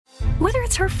Whether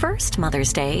it's her first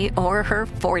Mother's Day or her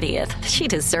 40th, she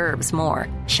deserves more.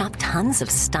 Shop tons of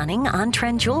stunning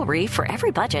on-trend jewelry for every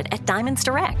budget at Diamonds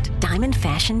Direct. Diamond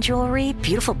fashion jewelry,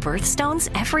 beautiful birthstones,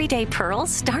 everyday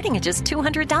pearls starting at just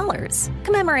 $200.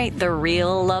 Commemorate the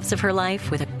real loves of her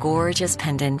life with a gorgeous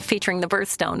pendant featuring the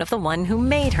birthstone of the one who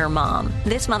made her mom.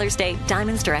 This Mother's Day,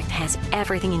 Diamonds Direct has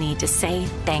everything you need to say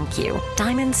thank you.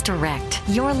 Diamonds Direct.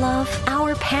 Your love,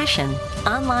 our passion.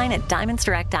 Online at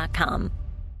diamondsdirect.com.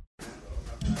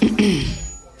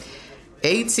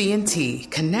 AT&T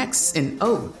connects an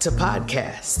ode to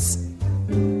podcasts.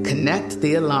 Connect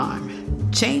the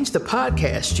alarm. Change the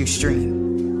podcast you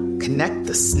stream. Connect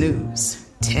the snooze.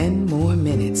 10 more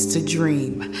minutes to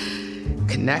dream.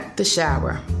 Connect the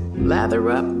shower. Lather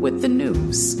up with the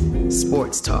news.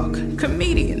 Sports talk,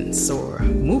 comedians, or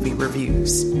movie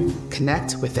reviews.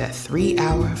 Connect with that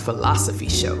 3-hour philosophy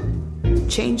show.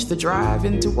 Change the drive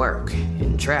into work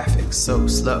in traffic so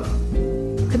slow.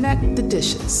 Connect the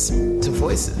dishes to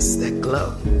voices that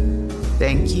glow.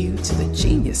 Thank you to the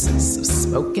geniuses of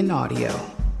spoken audio.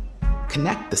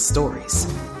 Connect the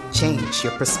stories. Change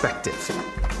your perspective.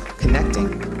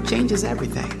 Connecting changes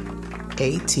everything.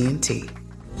 AT&T.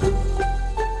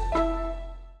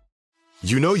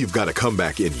 You know you've got a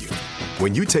comeback in you.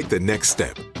 When you take the next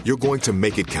step, you're going to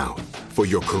make it count. For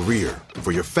your career,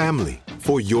 for your family,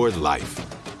 for your life.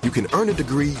 You can earn a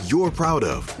degree you're proud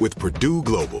of with Purdue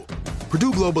Global.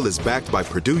 Purdue Global is backed by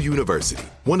Purdue University,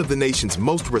 one of the nation's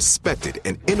most respected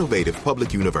and innovative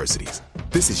public universities.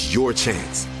 This is your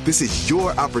chance. This is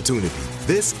your opportunity.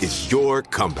 This is your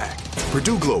comeback.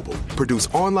 Purdue Global, Purdue's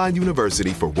online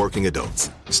university for working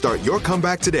adults. Start your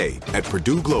comeback today at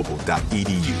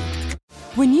purdueglobal.edu.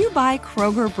 When you buy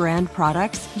Kroger brand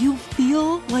products, you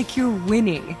feel like you're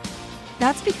winning.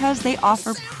 That's because they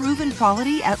offer proven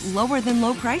quality at lower than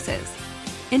low prices.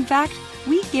 In fact,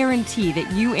 we guarantee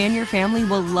that you and your family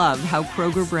will love how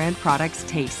Kroger brand products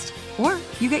taste, or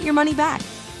you get your money back.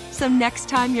 So next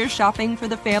time you're shopping for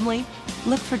the family,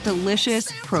 look for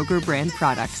delicious Kroger brand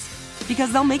products,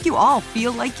 because they'll make you all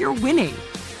feel like you're winning.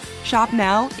 Shop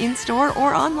now, in-store,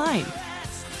 or online.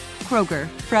 Kroger,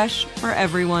 fresh for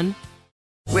everyone.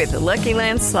 With the Lucky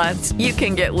Land Slots, you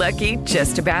can get lucky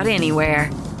just about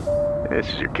anywhere.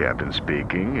 This is your captain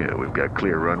speaking. We've got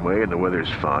clear runway and the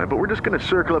weather's fine, but we're just going to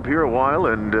circle up here a while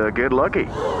and get lucky.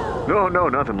 No,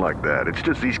 nothing like that. It's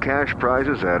just these cash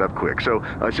prizes add up quick. So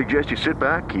I suggest you sit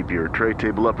back, keep your tray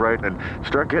table upright, and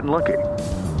start getting lucky.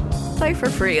 Play for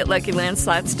free at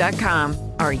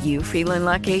LuckyLandSlots.com. Are you feeling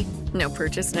lucky? No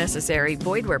purchase necessary.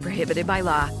 Void where prohibited by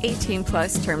law. 18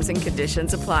 plus terms and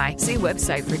conditions apply. See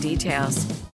website for details.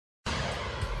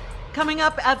 Coming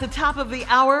up at the top of the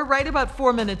hour, right about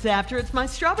 4 minutes after, it's my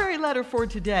strawberry letter for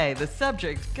today. The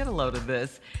subject, get a load of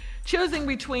this, choosing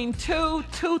between two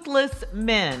toothless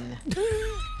men.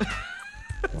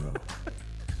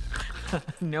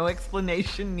 No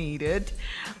explanation needed.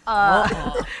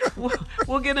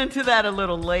 We'll get into that a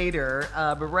little later.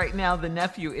 But right now, the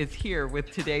nephew is here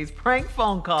with today's prank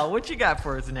phone call. What you got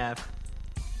for us, Neff?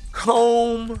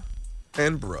 Comb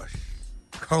and brush.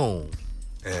 Comb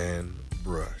and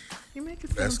brush. You make it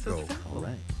sound Let's so go. simple. All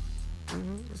right.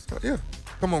 Yeah.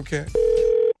 Come on, Cat.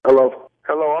 Hello,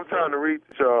 I'm trying to reach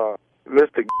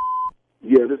Mr.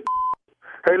 Yeah, this.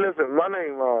 Hey, listen, my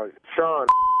name Sean.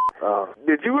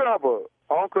 Did you have a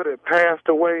uncle that passed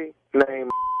away named?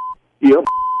 Yep.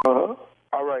 Uh-huh.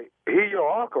 All right, he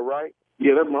your uncle, right?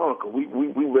 Yeah, that's my uncle. We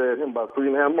read him about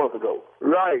 3.5 months ago.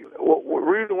 Right. Well, the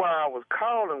reason why I was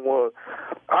calling was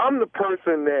I'm the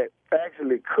person that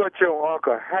actually cut your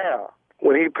uncle hair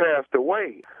when he passed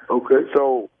away. Okay.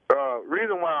 So,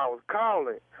 reason why I was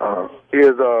calling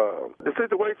is the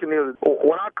situation is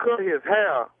when I cut his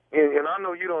hair, and I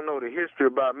know you don't know the history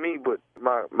about me, but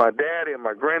my daddy and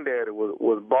my granddaddy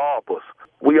was barbers.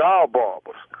 We all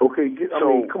barbers. Okay,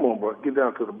 come on, bro. Get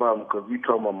down to the bottom because you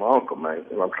talking about my uncle, man,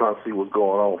 and I'm trying to see what's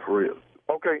going on for real.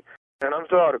 Okay, and I'm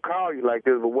sorry to call you like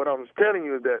this, but what I'm telling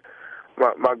you is that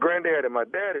my granddad and my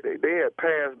daddy, they had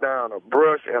passed down a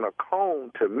brush and a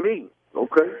comb to me.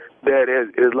 Okay. That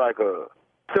is like a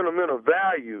sentimental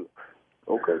value.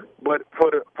 Okay. But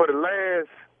for the last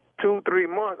 2-3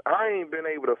 months, I ain't been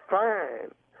able to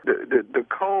find the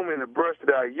comb and the brush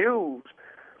that I used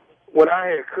when I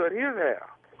had cut his hair.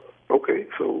 Okay,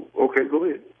 so, go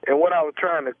ahead. And what I was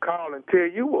trying to call and tell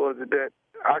you was that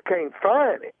I can't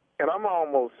find it. And I'm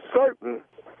almost certain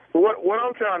what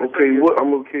I'm trying to say is...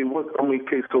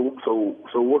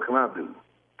 So what can I do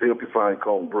to help you find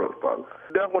comb and brush, brother?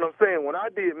 That's what I'm saying. When I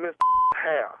did Mr.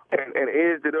 hair and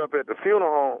edged it up at the funeral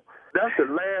home, That's the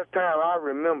last time I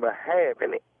remember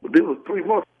having it. But this was 3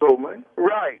 months ago, man.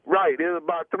 Right. It was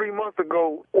about 3 months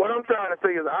ago. What I'm trying to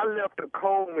say is I left the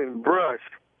comb and brush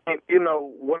and,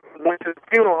 went to the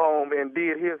funeral home and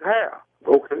did his hair.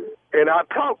 Okay. And I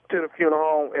talked to the funeral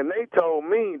home, and they told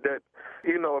me that,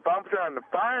 if I'm trying to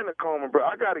find the comb and brush,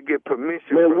 I got to get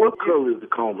permission. Man, what color is the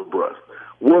comb and brush?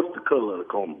 What's the color of the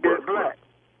comb and brush? It's black.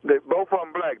 Both of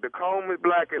them black. The comb is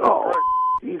black and the brush.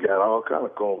 You got all kind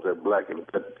of combs that black and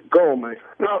go on, man.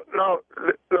 No.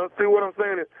 See what I'm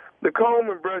saying is the comb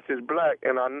and brush is black,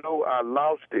 and I know I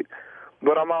lost it,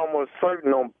 but I'm almost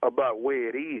certain about where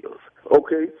it is.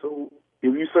 Okay, so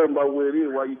if you're certain about where it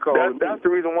is, why you calling me? That's the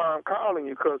reason why I'm calling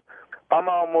you, because I'm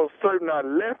almost certain I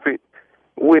left it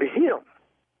with him.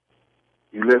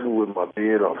 You left it with my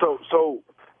dead uncle. So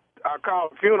I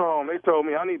called the funeral home. They told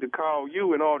me I need to call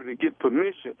you in order to get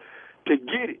permission to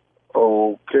get it.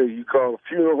 Okay, you call the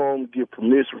funeral home to get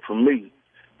permission from me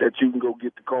that you can go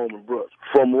get the comb and brush.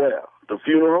 From where? The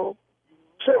funeral home?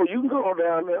 Sure, you can go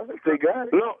down there if they got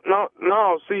it.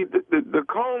 No. See, the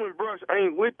comb and brush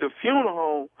ain't with the funeral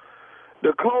home.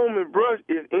 The comb and brush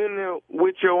is in there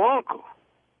with your uncle.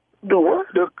 The what?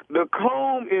 The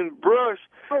comb and brush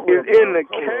is in the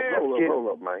casket. Hold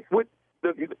up, man. Hold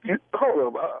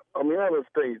up. I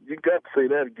understand. You got to say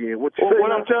that again. What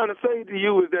I'm trying to say to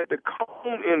you is that the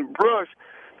comb and brush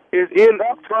is in.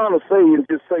 I'm trying to say and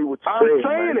just say what you're saying.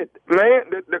 I'm saying it, man.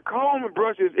 The comb and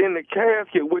brush is in the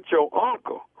casket with your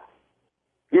uncle.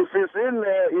 If it's in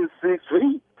there, it's 6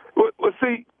 feet. Well,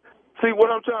 see, what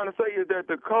I'm trying to say is that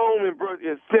the comb and brush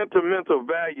is sentimental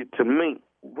value to me.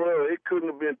 Bro, it couldn't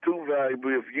have been too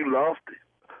valuable if you lost it.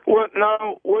 Well,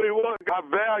 no, what it was, I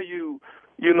value,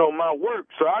 my work,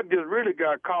 so I just really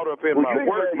got caught up in my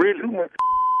work, really. Too much.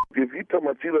 If you talking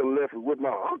about you done left it with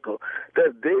my uncle,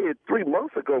 that's dead 3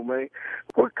 months ago, man.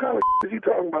 What kind of is you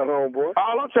talking about, homeboy?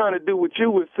 All I'm trying to do with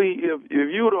you is see if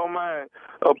you don't mind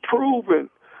approving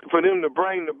for them to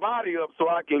bring the body up so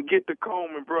I can get the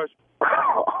comb and brush.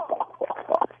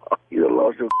 You done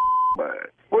lost your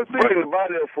mind. Well, see, bring the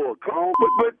body up for a comb? But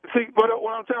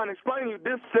what I'm trying to explain to you,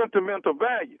 this sentimental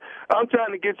value. I'm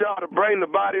trying to get y'all to bring the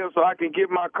body up so I can get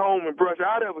my comb and brush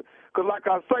out of it. Because like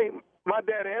I say, my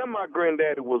daddy and my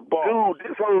granddaddy was bald.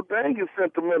 Dude, this whole thing is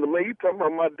sentimental, man. You talking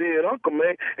about my dead uncle,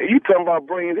 man, and you talking about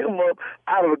bringing him up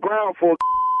out of the ground for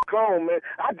a comb, man.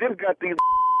 I just got these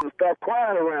to stop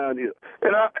crying around here.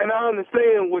 And I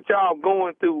understand what y'all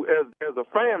going through as a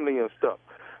family and stuff.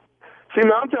 See,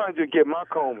 man, I'm trying to just get my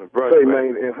comb and brush. Hey,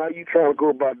 man, and how you trying to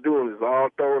go about doing this all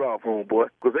throw it off,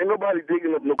 homeboy? Because ain't nobody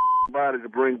digging up no body to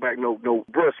bring back no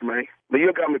brush, man. But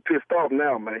you got me pissed off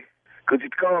now, man, because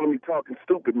you calling me talking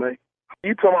stupid, man.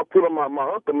 You talking about putting my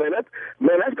uncle, man. That's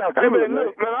not hey, good,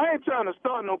 man. Man, I ain't trying to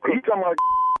start no. You talking about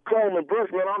comb and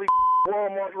brush, man, all these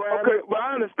Walmarts around. Okay, but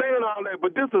I understand all that,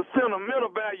 but this is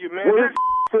sentimental value, man. Well, this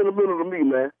sentimental to me,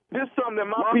 man. This is something that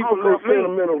my people love me.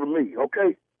 Sentimental to me,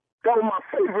 okay? That was my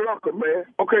favorite uncle, man.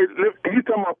 Okay, you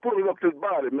talking about pulling up this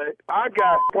body, man. I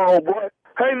got boy.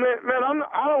 Hey, man,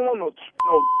 I don't want no.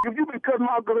 If you been cutting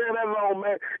my uncle hair that long,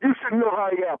 man, you should know how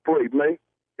he operate, man.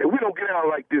 And we don't get out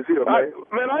like this here,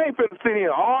 man. I ain't finna sit here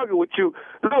and argue with you.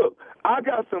 Look, I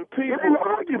got some people.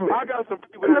 I got some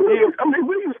people that's here. I mean,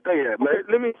 where you stay at, man? Okay,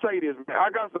 let me say this, man.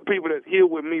 I got some people that's here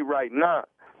with me right now.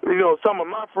 Some of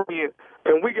my friends,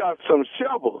 and we got some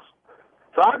shovels.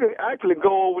 So I can actually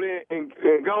go over there and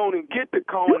go on and get the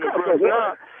comb and brush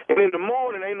now. And in the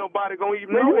morning, ain't nobody going to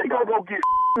even know. You ain't going to go get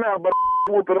now but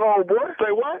whooping on, boy.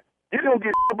 Say what? You don't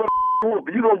get but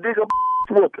whooping. You going to dig up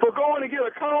whooping. For going to get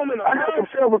a comb and a I got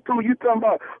some shovels, too. You talking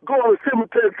about going to the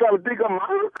cemetery trying to dig up my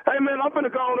house? Hey, man, I'm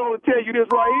finna go on and tell you this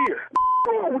right here.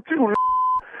 What you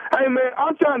Hey, man,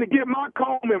 I'm trying to get my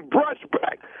comb and brush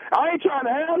back. I ain't trying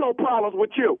to have no problems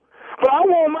with you. But I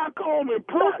want my comb and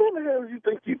brush. Who the hell do you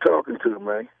think you talking to,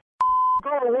 man?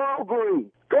 Go to Walgreens.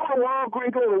 Go to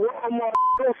Walmart.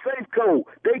 Go Safeco.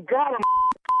 They got them.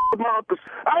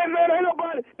 Hey, man, ain't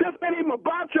nobody. This ain't even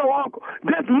about your uncle.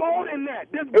 This more than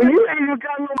that. And you ain't even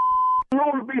got no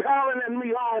room to be hollering at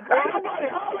me all day. Ain't nobody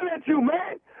hollering at you,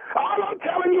 man. All I'm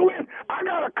telling you is I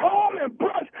got a comb and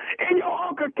brush in your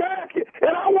uncle's casket,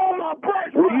 and I want my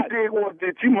brush. Well, you dig one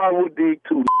ditch, you might as well dig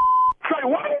two. Say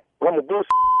what? I'm a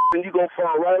bust and you gonna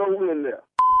fall right over in there.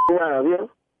 Around here.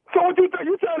 So what you think?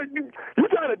 You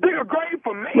trying to dig a grave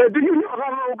for me? Man, do you know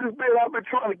how long it's been I've been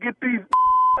trying to get these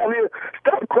out here?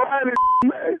 Stop crying,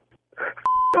 man.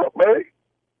 Stop, man.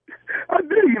 I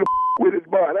dare you to with his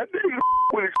body. I dare you to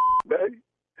with his man.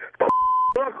 Stop,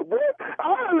 uncle, boy.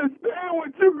 I understand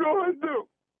what you're going through.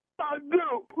 I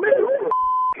do. Man, who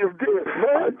the is this,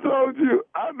 man? I told you,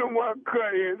 I'm the one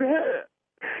cutting his hair.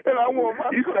 And I want my...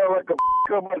 You sound like a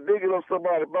come by digging up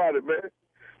somebody's body, man.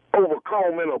 Over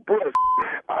comb and a brush.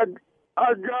 I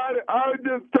got it. I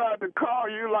just tried to call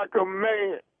you like a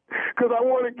man. Because I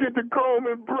want to get the comb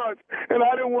and brush. And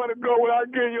I didn't want to go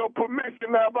without getting your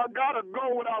permission. Now, if I got to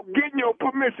go without getting your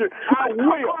permission, I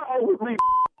will. Cry with me.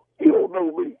 You don't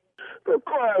know me. Just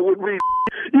cry with me.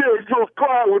 Yeah, just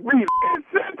cry with me. It's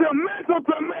sentimental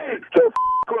to me. Just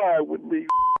cry with me.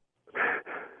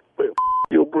 Man,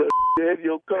 your breath and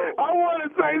your comb. I want to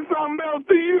say something else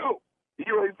to you.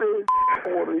 You ain't saying I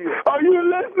want to hear. Are you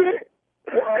listening?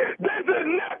 What? This is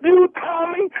nephew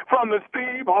Tommy from the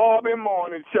Steve Harvey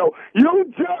Morning Show. You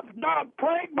just got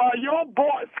pranked by your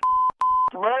boy,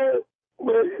 man.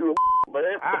 Man, you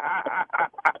man.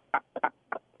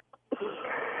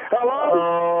 Hello?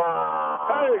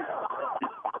 Hey.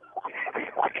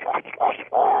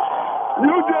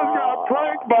 You just got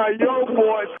pranked by your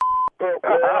boy. I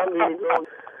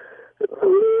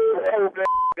hope that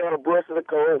got a brush in the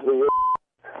car.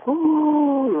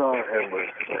 Ooh, Lord have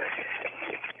mercy.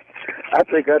 I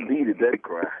think I needed that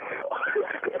cry.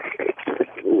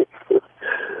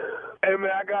 Hey,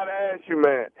 man, I got to ask you,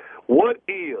 man, what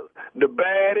is the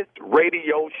baddest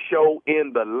radio show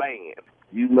in the land?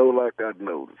 You know like I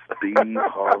know, the Steve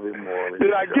Harvey Morning Show.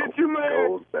 Did I get you, man?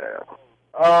 Goes down.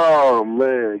 Oh,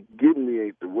 man, get me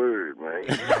ain't the word, man.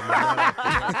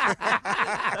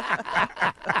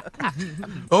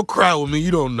 Don't cry with me.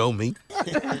 You don't know me.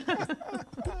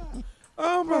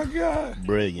 Oh, my God.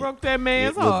 Brilliant. Broke that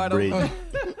man's heart.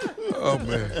 Oh,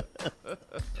 man.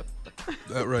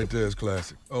 That right there is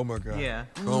classic. Oh, my God. Yeah.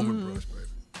 Comb and brush, baby.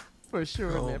 For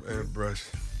sure. Comb and brush.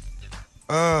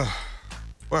 Well,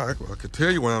 I could tell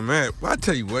you where I'm at. Well, I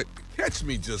tell you what. Catch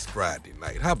me just Friday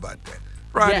night. How about that?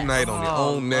 Friday night on the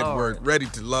OWN network. Ready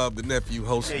to Love, the nephew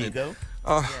hosting it. There you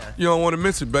go. You don't want to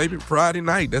miss it, baby. Friday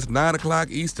night. That's 9 o'clock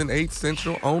Eastern, 8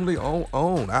 Central, only on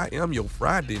OWN. I am your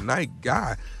Friday night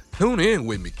guy. Tune in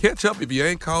with me. Catch up if you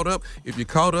ain't caught up. If you're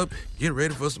caught up, get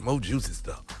ready for some more juicy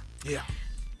stuff. Yeah.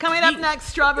 Coming up next,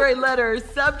 Strawberry Letters.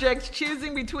 Subjects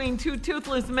choosing between two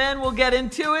toothless men. We'll get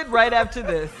into it right after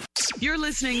this. You're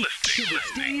listening to the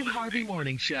Steve Harvey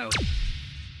Morning Show.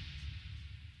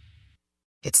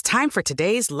 It's time for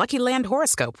today's Lucky Land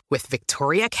horoscope with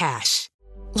Victoria Cash.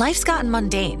 Life's gotten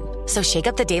mundane, so shake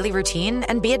up the daily routine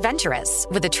and be adventurous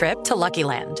with a trip to Lucky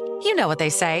Land. You know what they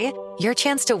say, your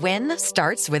chance to win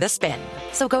starts with a spin.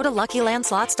 So go to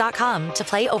LuckyLandSlots.com to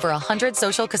play over 100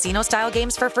 social casino-style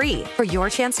games for free for your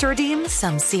chance to redeem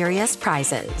some serious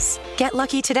prizes. Get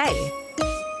lucky today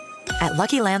at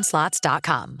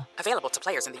LuckyLandSlots.com. Available to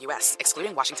players in the U.S.,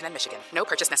 excluding Washington and Michigan. No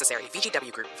purchase necessary.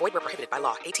 VGW Group. Void where prohibited by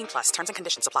law. 18+. Terms and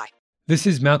conditions apply. This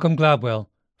is Malcolm Gladwell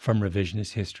from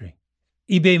Revisionist History.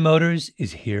 eBay Motors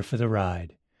is here for the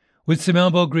ride. With some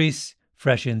elbow grease,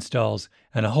 fresh installs,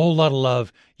 and a whole lot of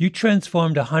love, you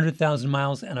transformed 100,000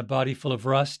 miles and a body full of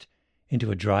rust into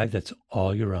a drive that's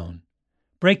all your own.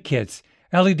 Brake kits,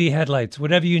 LED headlights,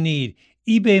 whatever you need,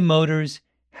 eBay Motors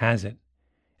has it.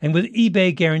 And with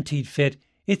eBay Guaranteed Fit,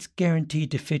 it's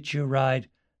guaranteed to fit your ride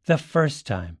the first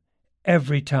time,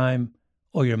 every time,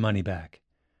 or your money back.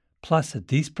 Plus, at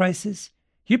these prices,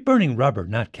 you're burning rubber,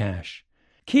 not cash.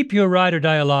 Keep your ride or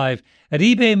die alive at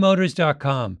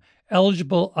ebaymotors.com.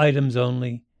 Eligible items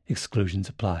only. Exclusions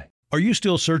apply. Are you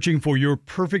still searching for your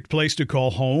perfect place to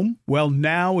call home? Well,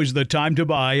 now is the time to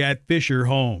buy at Fisher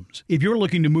Homes. If you're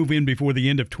looking to move in before the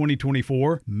end of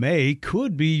 2024, May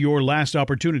could be your last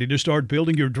opportunity to start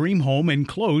building your dream home and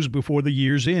close before the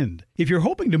year's end. If you're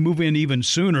hoping to move in even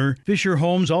sooner, Fisher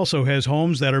Homes also has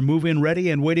homes that are move-in ready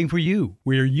and waiting for you,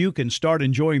 where you can start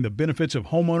enjoying the benefits of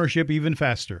homeownership even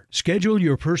faster. Schedule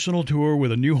your personal tour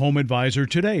with a new home advisor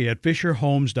today at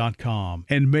FisherHomes.com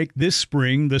and make this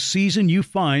spring the season you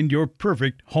find your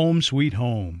perfect home sweet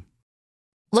home.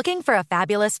 Looking for a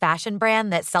fabulous fashion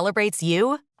brand that celebrates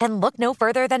you? Then look no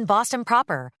further than Boston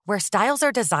Proper, where styles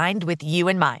are designed with you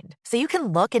in mind, so you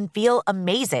can look and feel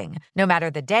amazing, no matter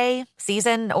the day,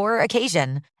 season, or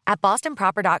occasion. At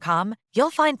BostonProper.com, you'll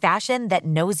find fashion that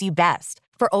knows you best.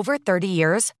 For over 30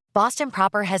 years, Boston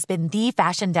Proper has been the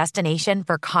fashion destination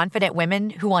for confident women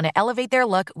who want to elevate their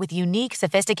look with unique,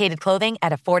 sophisticated clothing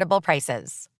at affordable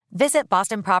prices. Visit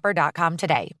BostonProper.com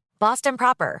today. Boston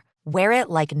Proper. Wear it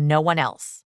like no one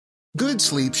else. Good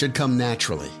sleep should come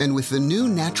naturally, and with the new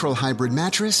Natural Hybrid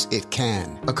mattress, it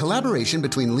can. A collaboration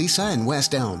between Lisa and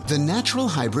West Elm, the Natural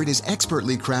Hybrid is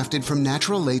expertly crafted from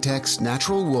natural latex,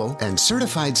 natural wool, and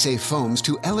certified safe foams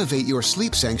to elevate your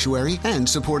sleep sanctuary and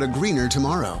support a greener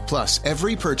tomorrow. Plus,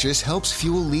 every purchase helps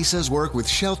fuel Lisa's work with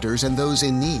shelters and those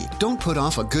in need. Don't put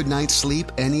off a good night's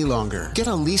sleep any longer. Get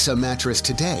a Lisa mattress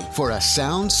today for a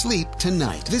sound sleep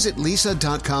tonight. Visit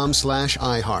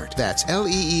lisa.com/iHeart. That's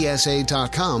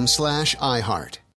LEESA.com/iHeart.